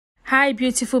Hi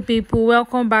beautiful people,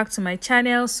 welcome back to my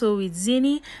channel. So with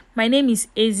Zini, my name is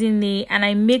Ezine and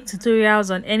I make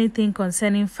tutorials on anything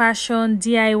concerning fashion,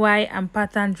 DIY and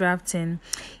pattern drafting.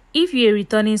 If you're a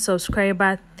returning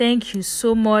subscriber, thank you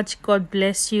so much. God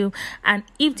bless you. And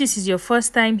if this is your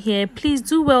first time here, please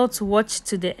do well to watch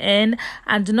to the end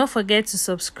and do not forget to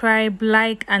subscribe,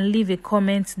 like and leave a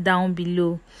comment down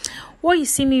below. What you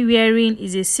see me wearing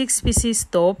is a 6-piece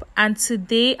top, and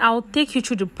today I'll take you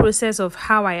through the process of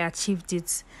how I achieved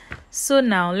it. So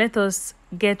now let us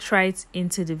get right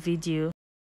into the video.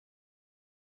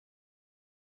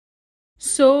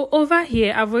 So over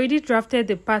here I've already drafted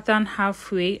the pattern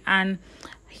halfway, and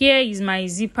here is my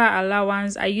zipper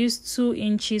allowance. I used 2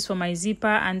 inches for my zipper,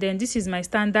 and then this is my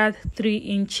standard 3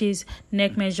 inches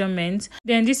neck measurement.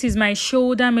 Then this is my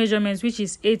shoulder measurement, which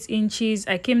is 8 inches.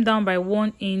 I came down by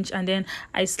 1 inch and then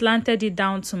I slanted it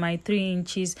down to my 3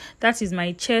 inches. That is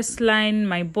my chest line,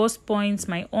 my bust points,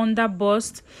 my under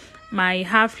bust, my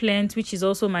half length, which is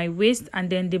also my waist, and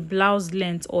then the blouse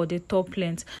length or the top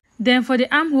length. Then for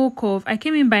the armhole curve, I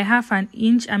came in by 1/2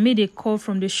 inch and made a curve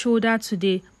from the shoulder to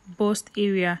the bust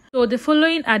area. So the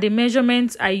following are the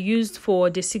measurements I used for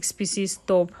the 6-piece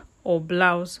top or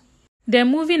blouse. Then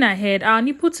moving ahead, our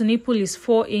nipple to nipple is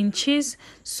 4 inches.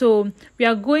 So we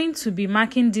are going to be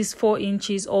marking this 4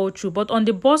 inches all through, but on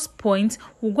the bust point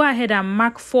we'll go ahead and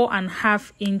mark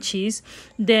 4.5 inches.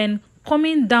 Then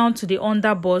coming down to the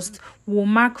under bust, we'll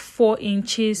mark 4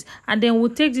 inches, and then we'll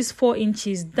take this 4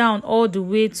 inches down all the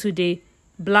way to the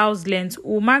blouse length.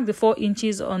 We'll mark the 4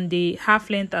 inches on the half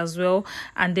length as well,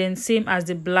 and then same as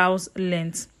the blouse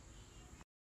length.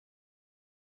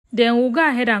 Then we'll go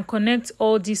ahead and connect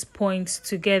all these points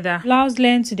together: blouse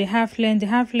length to the half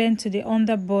length to the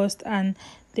under bust, and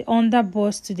the under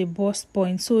bust to the bust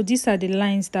point. So these are the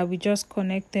lines that we just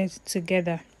connected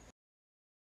together.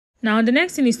 Now the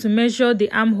next thing is to measure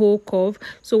the armhole curve.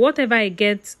 So whatever I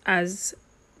get as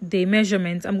the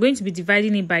measurement, I'm going to be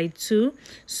dividing it by 2.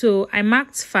 So I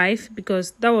marked 5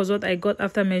 because that was what I got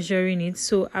after measuring it.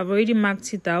 So I've already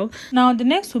marked it out. Now the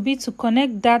next will be to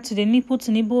connect that to the nipple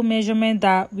to nipple measurement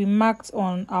that we marked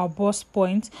on our bust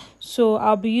point. So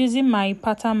I'll be using my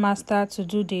pattern master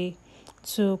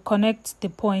to connect the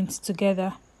points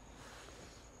together.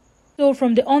 So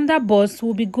from the under bust,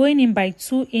 we'll be going in by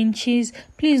 2 inches.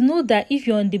 Please note that if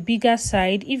you're on the bigger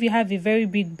side, if you have a very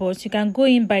big bust, you can go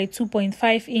in by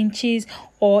 2.5 inches,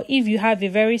 or if you have a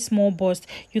very small bust,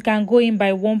 you can go in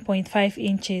by 1.5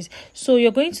 inches. So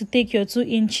you're going to take your 2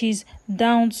 inches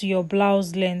down to your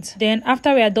blouse length. Then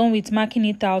after we are done with marking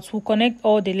it out, we'll connect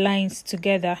all the lines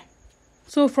together.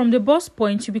 So from the bust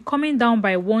point, you'll be coming down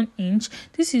by 1 inch.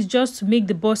 This is just to make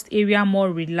the bust area more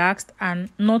relaxed and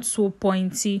not so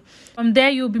pointy. From there,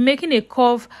 you'll be making a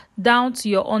curve down to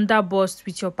your under bust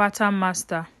with your pattern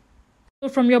master. So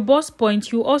from your bust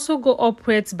point, you also go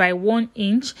upwards by 1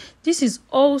 inch. This is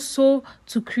also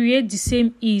to create the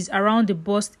same ease around the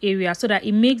bust area so that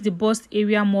it makes the bust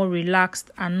area more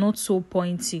relaxed and not so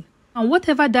pointy. And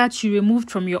whatever that you removed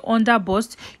from your under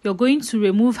bust, you're going to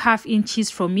remove 1/2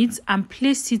 inches from it and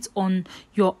place it on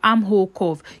your armhole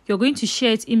curve. You're going to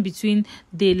share it in between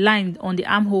the line on the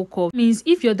armhole curve. Means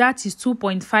if your dart is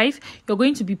 2.5, you're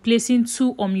going to be placing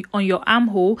 2 on your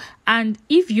armhole, and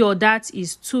if your dart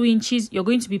is 2 inches, you're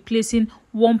going to be placing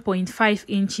 1.5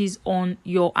 inches on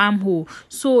your armhole.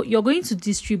 So you're going to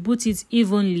distribute it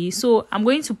evenly. So I'm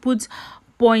going to put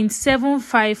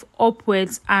 0.75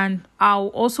 upwards, and I'll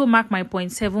also mark my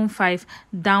 0.75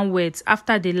 downwards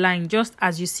after the line, just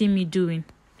as you see me doing.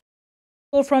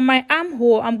 So from my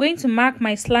armhole, I'm going to mark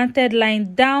my slanted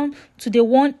line down to the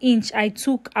 1 inch I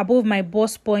took above my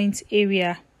bust point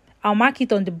area. I'll mark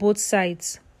it on the both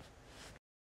sides.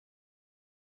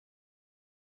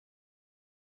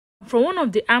 From one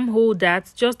of the armhole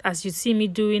darts, just as you see me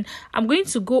doing, I'm going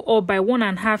to go up by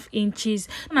 1.5 inches.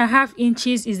 1.5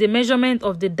 inches is the measurement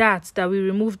of the dart that we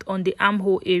removed on the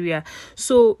armhole area.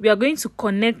 So we are going to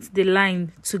connect the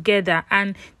line together,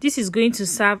 and this is going to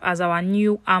serve as our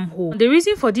new armhole. The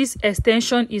reason for this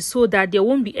extension is so that there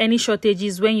won't be any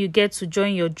shortages when you get to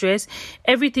join your dress.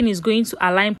 Everything is going to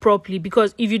align properly,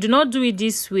 because if you do not do it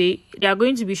this way, there are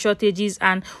going to be shortages,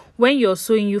 and when you're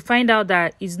sewing, you find out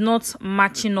that it's not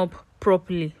matching up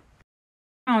properly.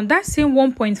 Now that same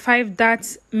 1.5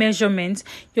 dart measurement,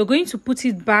 you're going to put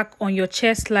it back on your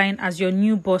chest line as your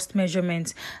new bust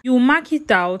measurement. You mark it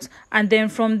out, and then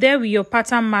from there with your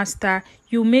pattern master,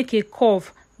 you make a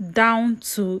curve down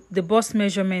to the bust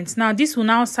measurement. Now this will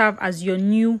now serve as your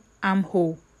new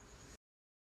armhole.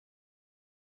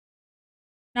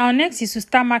 Now next is to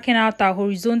start marking out our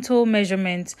horizontal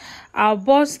measurements. Our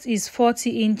bust is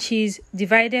 40 inches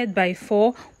divided by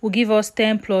 4 will give us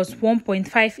 10 plus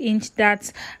 1.5 inch.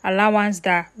 That allowance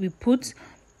that we put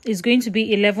is going to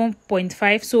be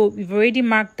 11.5. So we've already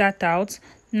marked that out.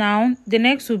 Now the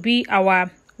next will be our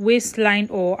waistline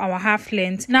or our half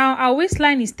length. Now our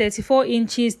waistline is 34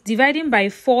 inches. Dividing by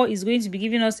 4 is going to be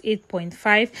giving us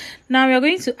 8.5. Now we are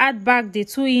going to add back the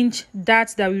 2-inch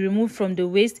dart that we removed from the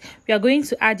waist. We are going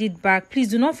to add it back. Please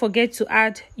do not forget to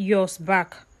add yours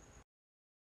back.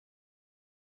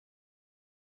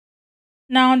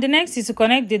 Now the next is to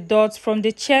connect the dots from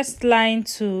the chest line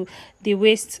to the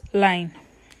waistline.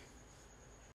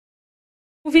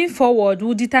 Moving forward,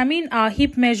 we'll determine our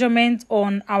hip measurement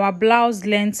on our blouse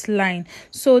length line.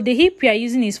 So the hip we are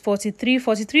using is 43.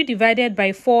 43 divided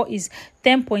by 4 is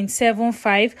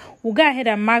 10.75. We'll go ahead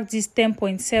and mark this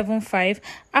 10.75.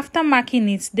 After marking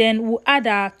it, then we'll add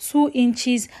our 2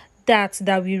 inches dart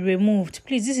that we removed.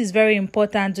 Please, this is very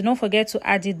important. Do not forget to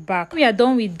add it back. When we are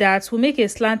done with that, we'll make a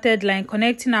slanted line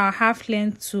connecting our half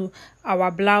length to our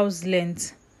blouse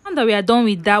length. Now that we are done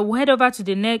with that, we'll head over to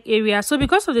the neck area. So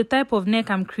because of the type of neck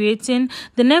I'm creating,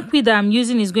 the neck width that I'm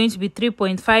using is going to be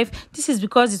 3.5. This is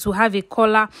because it will have a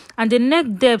collar, and the neck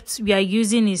depth we are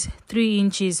using is 3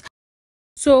 inches.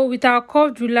 So with our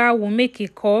curved ruler, we'll make a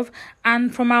curve,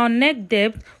 and from our neck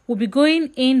depth, we'll be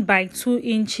going in by 2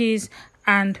 inches,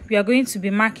 and we are going to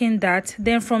be marking that.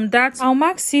 Then from that, I'll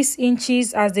mark 6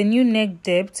 inches as the new neck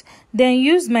depth. Then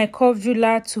use my curved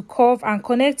ruler to curve and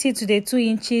connect it to the 2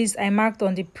 inches I marked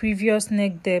on the previous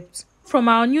neck depth. From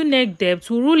our new neck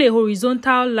depth, we'll rule a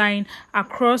horizontal line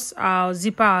across our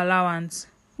zipper allowance.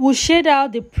 We'll shade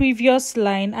out the previous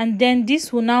line, and then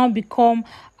this will now become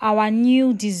our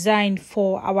new design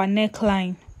for our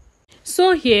neckline.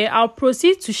 So here, I'll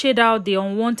proceed to shade out the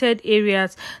unwanted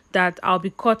areas that I'll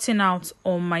be cutting out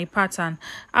on my pattern.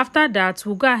 After that,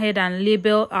 we'll go ahead and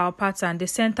label our pattern, the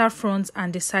center front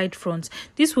and the side front.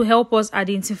 This will help us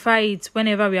identify it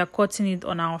whenever we are cutting it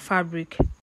on our fabric.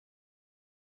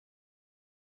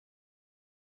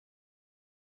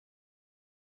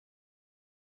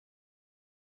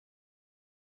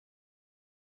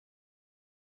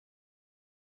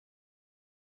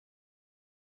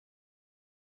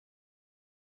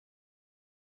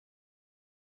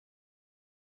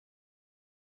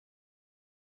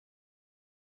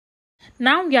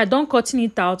 Now we are done cutting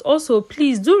it out. Also,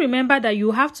 please do remember that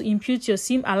you have to impute your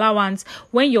seam allowance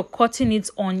when you're cutting it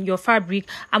on your fabric.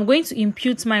 I'm going to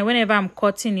impute mine whenever I'm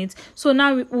cutting it. So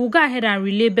now we'll go ahead and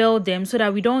relabel them so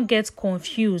that we don't get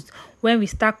confused when we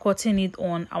start cutting it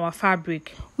on our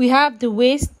fabric. We have the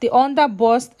waist, the under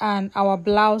bust, and our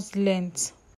blouse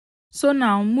length. So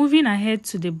now moving ahead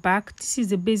to the back, this is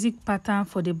the basic pattern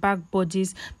for the back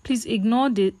bodies. Please ignore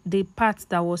the part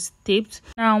that was taped.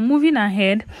 Now moving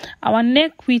ahead, our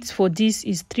neck width for this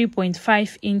is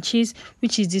 3.5 inches,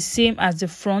 which is the same as the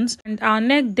front, and our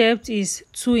neck depth is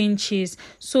 2 inches.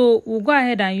 So we'll go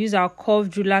ahead and use our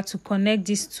curved ruler to connect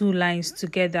these two lines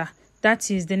together. That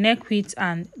is the neck width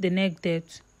and the neck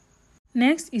depth.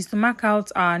 Next is to mark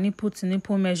out our nipple to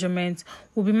nipple measurement.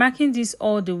 We'll be marking this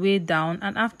all the way down,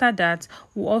 and after that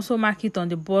we'll also mark it on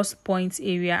the bust point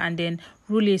area and then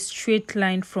rule a straight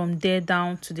line from there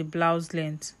down to the blouse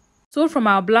length. So from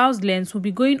our blouse length, we'll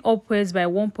be going upwards by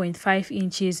 1.5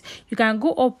 inches. You can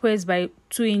go upwards by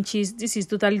 2 inches. This is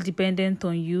totally dependent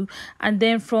on you. And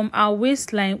then from our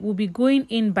waistline, we'll be going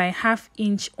in by ½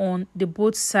 inch on the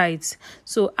both sides.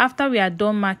 So after we are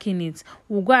done marking it,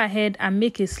 we'll go ahead and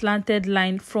make a slanted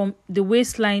line from the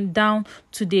waistline down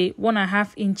to the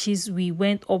 1½ inches we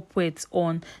went upwards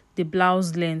on the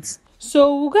blouse length.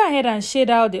 So we'll go ahead and shade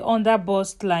out the under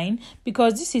bust line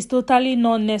because this is totally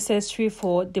not necessary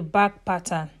for the back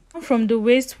pattern. From the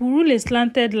waist, we'll rule a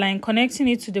slanted line connecting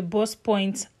it to the bust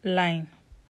point line.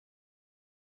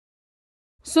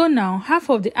 So now half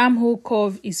of the armhole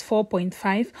curve is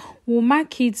 4.5. We'll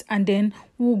mark it and then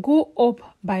we'll go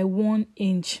up by 1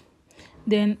 inch.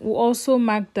 Then we'll also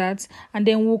mark that and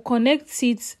then we'll connect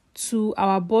it to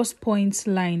our bust point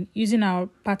line using our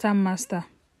pattern master.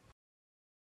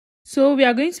 So we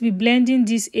are going to be blending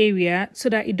this area so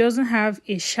that it doesn't have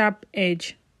a sharp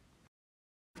edge.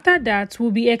 After that,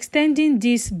 we'll be extending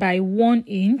this by 1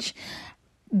 inch.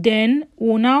 Then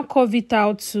we'll now curve it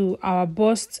out to our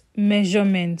bust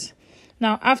measurement.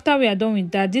 Now, after we are done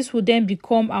with that, this will then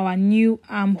become our new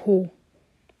armhole.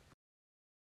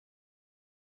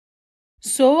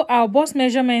 So our bust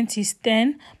measurement is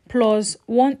 10 plus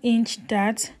 1 inch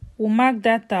dart. We'll mark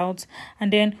that out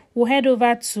and then we'll head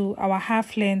over to our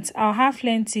half length. Our half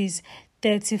length is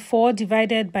 34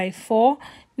 divided by 4,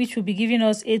 which will be giving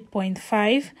us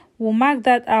 8.5. we'll mark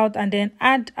that out and then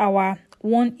add our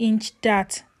 1 inch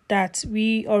dart that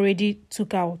we already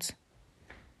took out.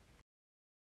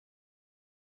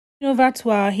 Over to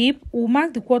our hip, we'll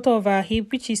mark the quarter of our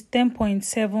hip, which is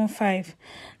 10.75.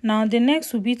 Now the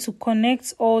next will be to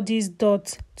connect all these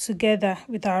dots together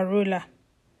with our ruler.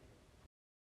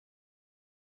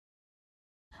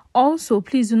 Also,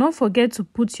 please do not forget to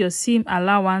put your seam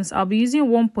allowance. I'll be using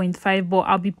 1.5, but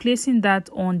I'll be placing that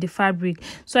on the fabric.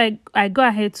 So I go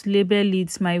ahead to label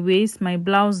it my waist, my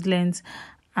blouse length,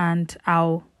 and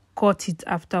I'll cut it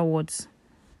afterwards.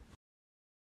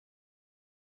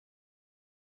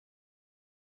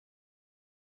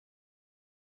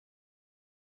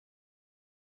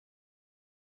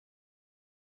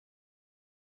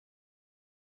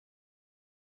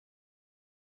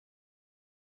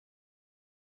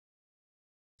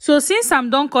 So since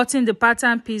I'm done cutting the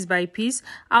pattern piece by piece,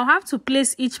 I'll have to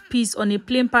place each piece on a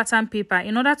plain pattern paper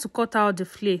in order to cut out the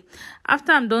flare.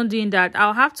 After I'm done doing that,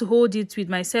 I'll have to hold it with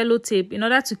my cello tape in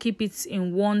order to keep it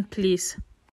in one place.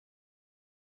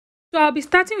 So I'll be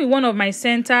starting with one of my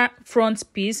center front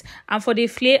piece, and for the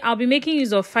flare I'll be making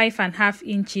use of 5.5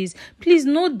 inches. Please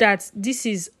note that this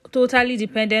is totally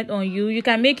dependent on you. You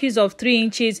can make use of 3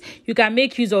 inches, you can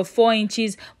make use of 4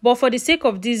 inches, but for the sake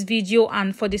of this video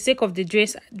and for the sake of the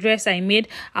dress I made,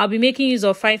 I'll be making use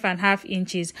of 5.5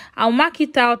 inches. I'll mark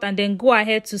it out and then go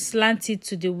ahead to slant it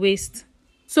to the waist.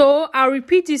 So I'll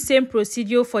repeat the same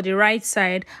procedure for the right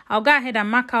side. I'll go ahead and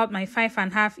mark out my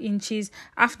 5.5 inches.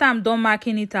 After I'm done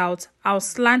marking it out, I'll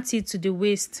slant it to the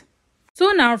waist.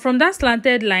 So now from that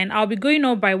slanted line, I'll be going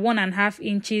up by 1.5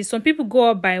 inches. Some people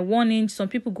go up by 1 inch, some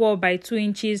people go up by 2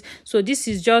 inches. So this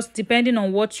is just depending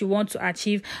on what you want to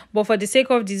achieve. But for the sake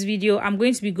of this video, I'm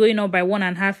going to be going up by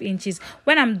 1.5 inches.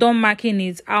 When I'm done marking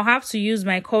it, I'll have to use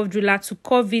my curved ruler to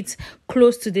curve it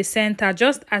close to the center,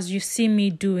 just as you see me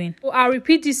doing. So I'll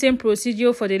repeat the same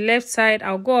procedure for the left side.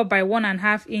 I'll go up by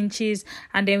 1.5 inches,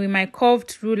 and then with my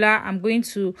curved ruler, I'm going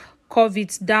to curve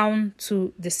it down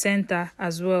to the center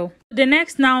as well. The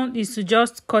next now is to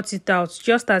just cut it out,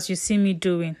 just as you see me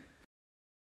doing.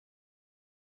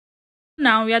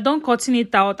 Now we are done cutting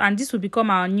it out, and this will become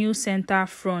our new center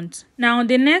front. Now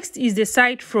the next is the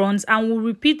side front, and we'll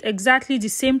repeat exactly the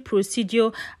same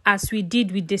procedure as we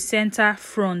did with the center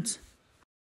front.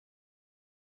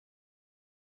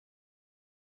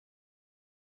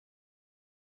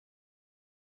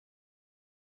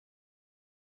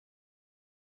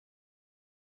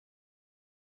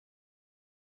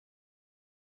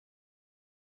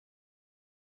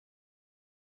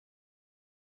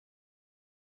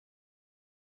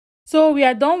 So we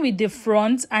are done with the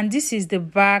front, and this is the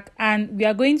back, and we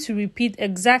are going to repeat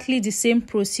exactly the same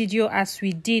procedure as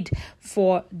we did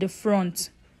for the front.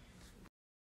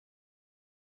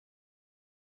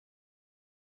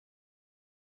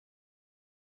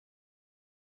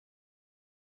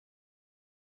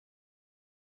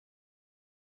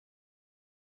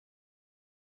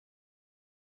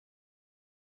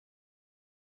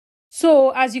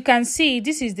 So as you can see,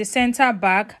 this is the center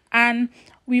back, and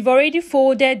we've already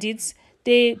folded it.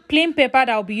 The plain paper that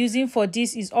I'll be using for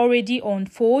this is already on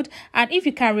fold, and if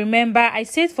you can remember, I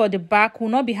said for the back we'll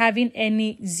not be having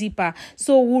any zipper,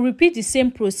 so we'll repeat the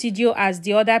same procedure as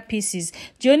the other pieces.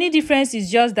 The only difference is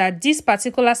just that this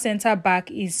particular center back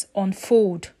is on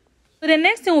fold. So the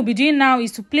next thing we'll be doing now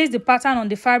is to place the pattern on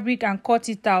the fabric and cut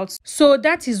it out. So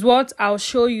that is what I'll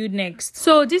show you next.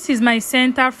 So this is my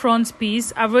center front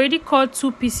piece. I've already cut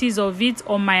 2 pieces of it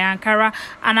on my Ankara,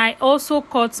 and I also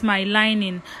cut my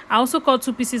lining. I also cut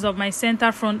 2 pieces of my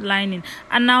center front lining.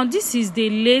 And now this is the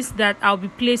lace that I'll be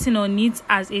placing on it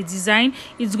as a design.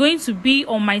 It's going to be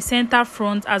on my center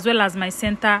front as well as my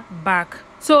center back.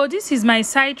 So this is my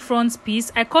side front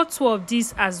piece. I cut 2 of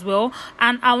these as well,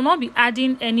 and I'll not be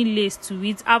adding any lace to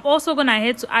it. I've also gone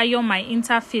ahead to iron my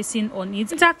interfacing on it.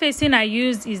 Interfacing I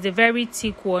used is the very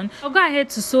thick one. I'll go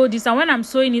ahead to sew this, and when I'm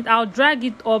sewing it, I'll drag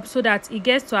it up so that it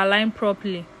gets to align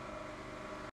properly.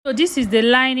 So this is the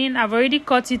lining. I've already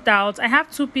cut it out. I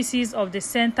have 2 pieces of the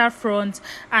center front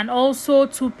and also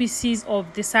 2 pieces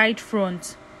of the side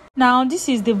front. Now this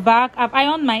is the back. I've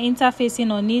ironed my interfacing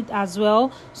on it as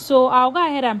well, so I'll go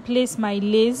ahead and place my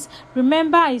lace.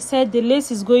 Remember, I said the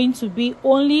lace is going to be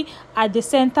only at the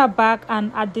center back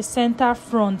and at the center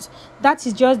front. That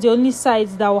is just the only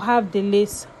sides that will have the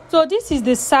lace. So this is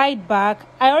the side back.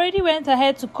 I already went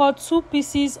ahead to cut 2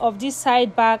 pieces of this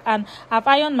side back, and I've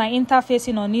ironed my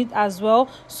interfacing on it as well.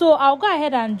 So I'll go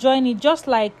ahead and join it just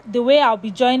like the way I'll be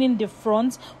joining the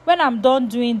front. When I'm done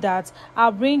doing that,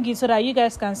 I'll bring it so that you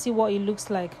guys can see what it looks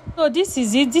like. So this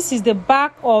is it. This is the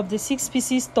back of the 6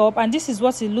 pieces top, and this is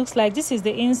what it looks like. This is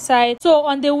the inside. So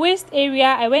on the waist area,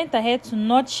 I went ahead to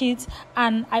notch it,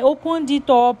 and I opened it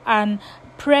up and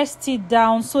pressed it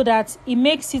down so that it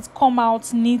makes it come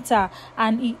out neater,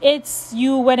 and it aids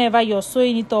you whenever you're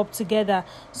sewing it up together.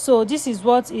 So this is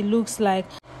what it looks like.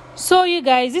 So you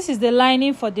guys, this is the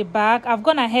lining for the back. I've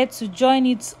gone ahead to join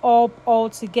it up all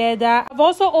together. I've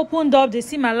also opened up the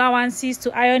seam allowances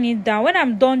to iron it down. When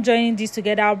I'm done joining this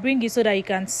together, I'll bring it so that you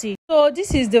can see. So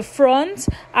this is the front.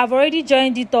 I've already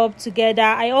joined it up together.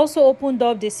 I also opened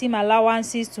up the seam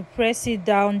allowances to press it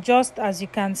down, just as you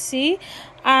can see.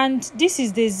 And this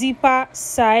is the zipper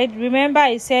side. Remember,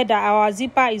 I said that our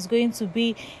zipper is going to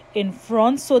be in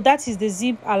front, so that is the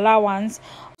zip allowance.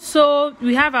 So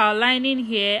we have our lining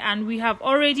here, and we have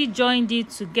already joined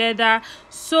it together.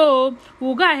 So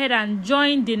we'll go ahead and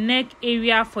join the neck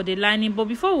area for the lining. But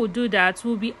before we do that,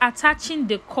 we'll be attaching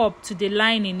the cup to the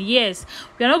lining. Yes,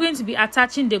 we are not going to be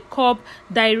attaching the cup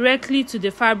directly to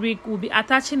the fabric. We'll be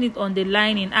attaching it on the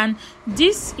lining, and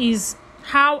this is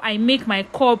how I make my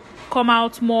cup come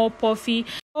out more puffy.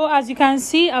 So as you can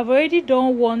see, I've already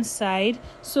done one side,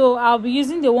 so I'll be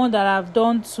using the one that I've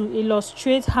done to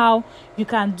illustrate how you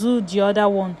can do the other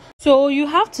one. So you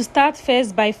have to start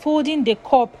first by folding the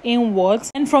cup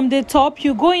inwards, and from the top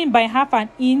you go in by 1/2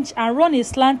 inch and run a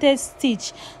slanted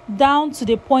stitch down to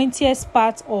the pointiest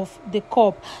part of the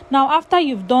cup. Now after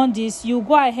you've done this, you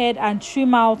go ahead and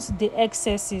trim out the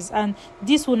excesses, and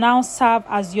this will now serve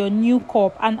as your new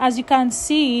cup. And as you can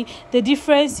see, the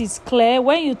difference is clear.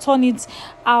 When you turn it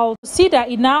out, see that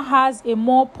it now has a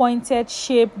more pointed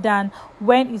shape than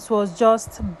when it was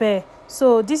just bare.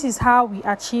 So this is how we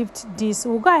achieved this.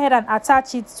 We'll go ahead and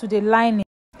attach it to the lining.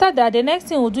 After that, the next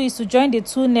thing we'll do is to join the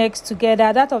 2 necks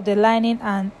together, that of the lining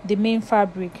and the main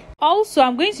fabric. Also,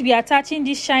 I'm going to be attaching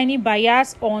this shiny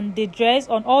bias on the dress,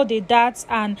 on all the darts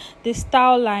and the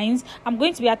style lines. I'm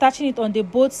going to be attaching it on the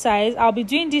both sides. I'll be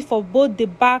doing this for both the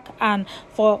back and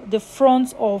for the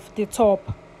front of the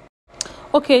top.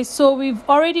 Okay, so we've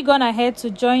already gone ahead to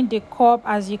join the cup,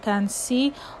 as you can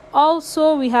see.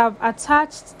 Also, we have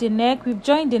attached the neck. We've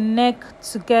joined the neck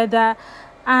together,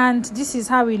 and this is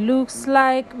how it looks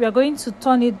like. We are going to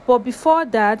turn it, but before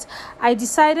that, I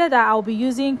decided that I'll be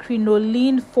using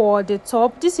crinoline for the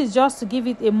top. This is just to give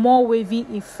it a more wavy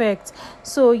effect.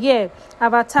 So yeah,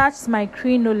 I've attached my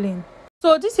crinoline.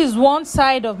 So this is one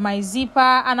side of my zipper,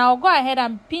 and I'll go ahead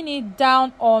and pin it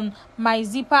down on my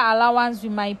zipper allowance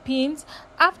with my pins.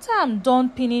 After I'm done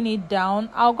pinning it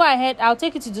down, I'll go ahead, I'll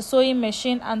take it to the sewing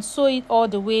machine and sew it all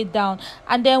the way down,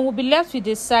 and then we'll be left with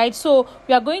the side. So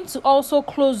we are going to also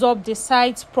close up the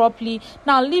sides properly,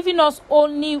 now leaving us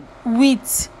only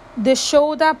with the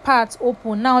shoulder part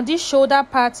open. Now this shoulder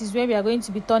part is where we are going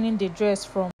to be turning the dress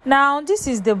from. Now this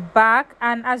is the back,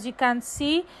 and as you can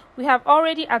see, we have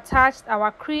already attached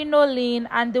our crinoline,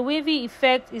 and the wavy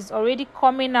effect is already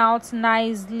coming out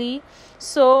nicely.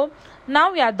 So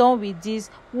now we are done with this,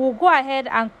 we'll go ahead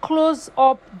and close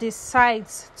up the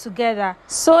sides together.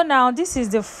 So now this is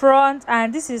the front,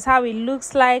 and this is how it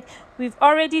looks like. We've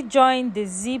already joined the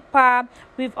zipper.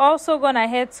 We've also gone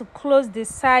ahead to close the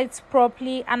sides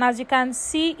properly, and as you can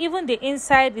see, even the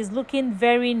inside is looking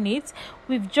very neat.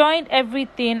 We've joined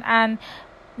everything, and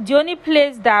the only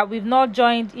place that we've not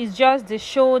joined is just the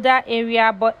shoulder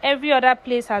area, but every other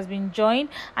place has been joined,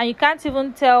 and you can't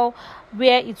even tell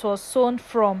where it was sewn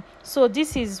from. So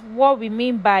this is what we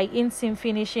mean by inseam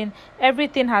finishing.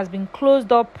 Everything has been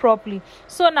closed up properly.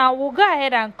 So now we'll go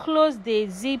ahead and close the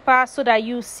zipper so that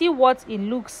you see what it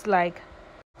looks like.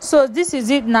 So this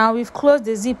is it. Now we've closed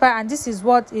the zipper, and this is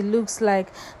what it looks like.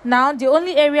 Now the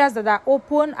only areas that are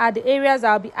open are the areas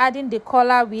I'll be adding the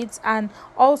collar width, and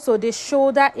also the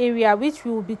shoulder area, which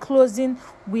we will be closing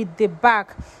with the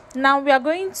back. Now we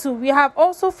have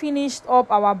also finished up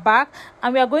our back,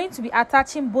 and we are going to be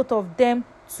attaching both of them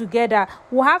together.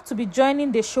 We'll have to be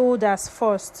joining the shoulders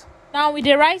first. Now with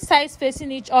the right sides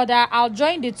facing each other, I'll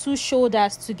join the 2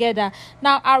 shoulders together.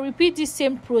 Now I'll repeat the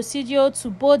same procedure to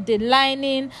both the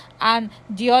lining and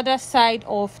the other side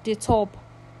of the top.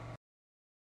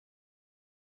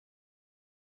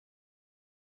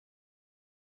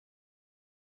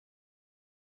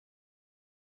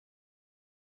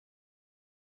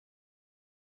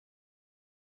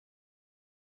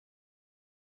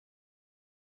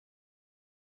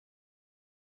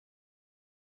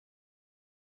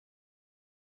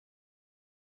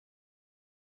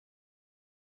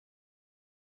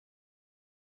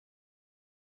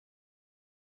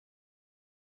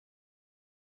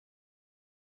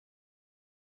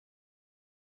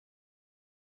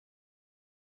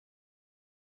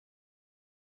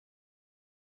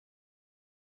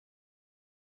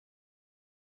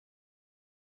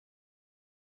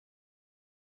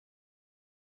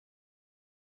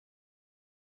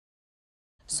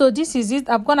 So this is it.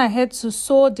 I've gone ahead to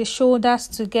sew the shoulders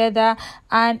together,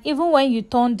 and even when you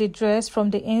turn the dress from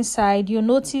the inside, you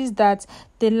notice that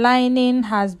the lining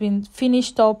has been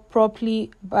finished up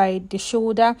properly by the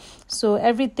shoulder. So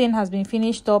everything has been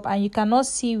finished up and you cannot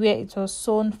see where it was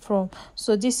sewn from.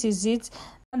 So this is it.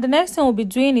 And the next thing we'll be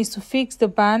doing is to fix the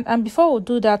band, and before we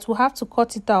do that, we'll have to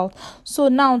cut it out. So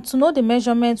now, to know the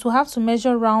measurements, we'll have to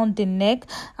measure around the neck,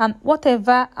 and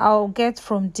whatever I'll get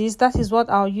from this, that is what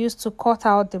I'll use to cut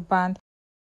out the band.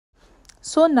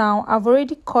 So now I've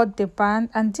already cut the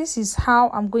band, and this is how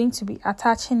I'm going to be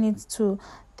attaching it to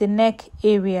the neck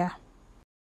area.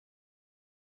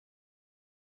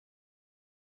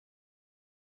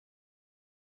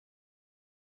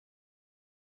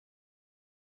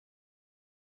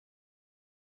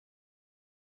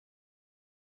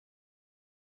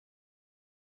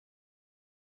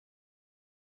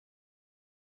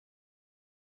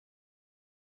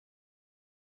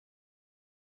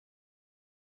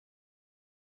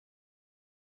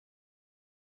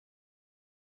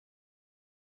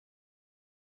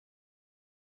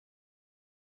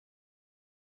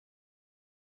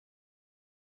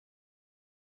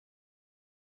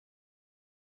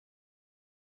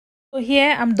 So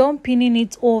here I'm done pinning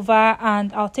it over,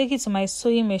 and I'll take it to my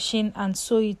sewing machine and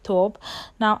sew it up.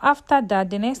 Now after that,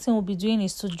 the next thing we'll be doing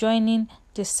is to joining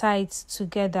the sides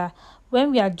together.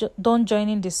 When we are done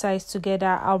joining the sides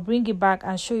together, I'll bring it back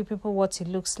and show you people what it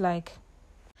looks like.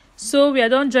 So we are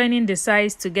done joining the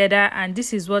sides together, and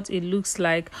this is what it looks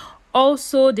like.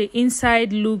 Also, the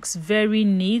inside looks very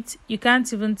neat. You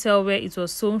can't even tell where it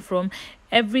was sewn from.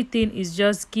 Everything is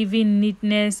just giving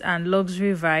neatness and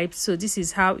luxury vibes. So this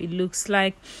is how it looks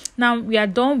like. Now we are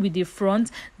done with the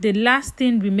front. The last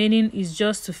thing remaining is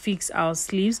just to fix our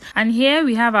sleeves, and here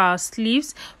we have our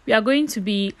sleeves. We are going to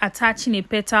be attaching a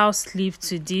petal sleeve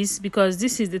to this because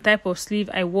this is the type of sleeve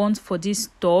I want for this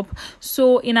top.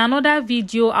 So in another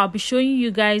video, I'll be showing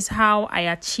you guys how I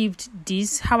achieved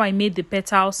this, how I made the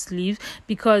petal sleeve,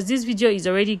 because this video is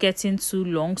already getting too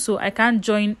long, so I can't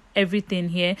join everything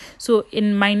here. So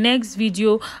in my next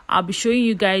video, I'll be showing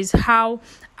you guys how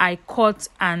I cut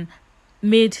and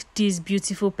made this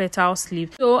beautiful petal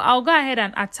sleeve. So I'll go ahead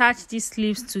and attach these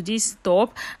sleeves to this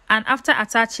top, and after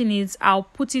attaching it, I'll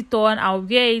put it on, I'll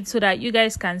wear it so that you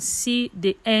guys can see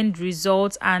the end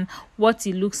result and what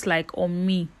it looks like on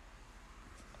me.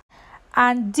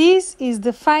 And this is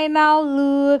the final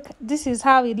look. This is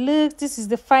how it looks. This is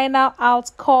the final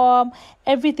outcome.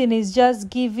 Everything is just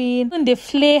giving. Even the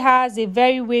flare has a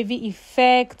very wavy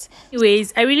effect.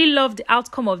 Anyways, I really love the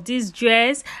outcome of this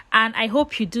dress, and I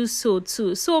hope you do so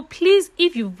too. So please,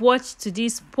 if you've watched to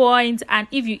this point and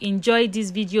if you enjoyed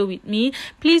this video with me,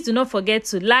 please do not forget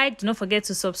to like, do not forget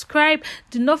to subscribe,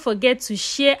 do not forget to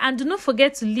share, and do not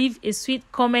forget to leave a sweet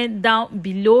comment down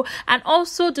below. And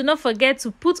also do not forget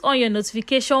to put on your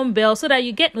notification bell so that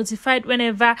you get notified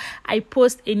whenever I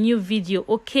post a new video.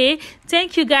 Okay,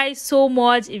 thank you guys so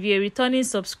much. If you're a returning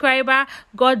subscriber,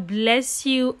 God bless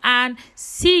you, and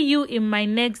see you in my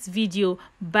next video.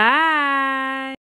 Bye.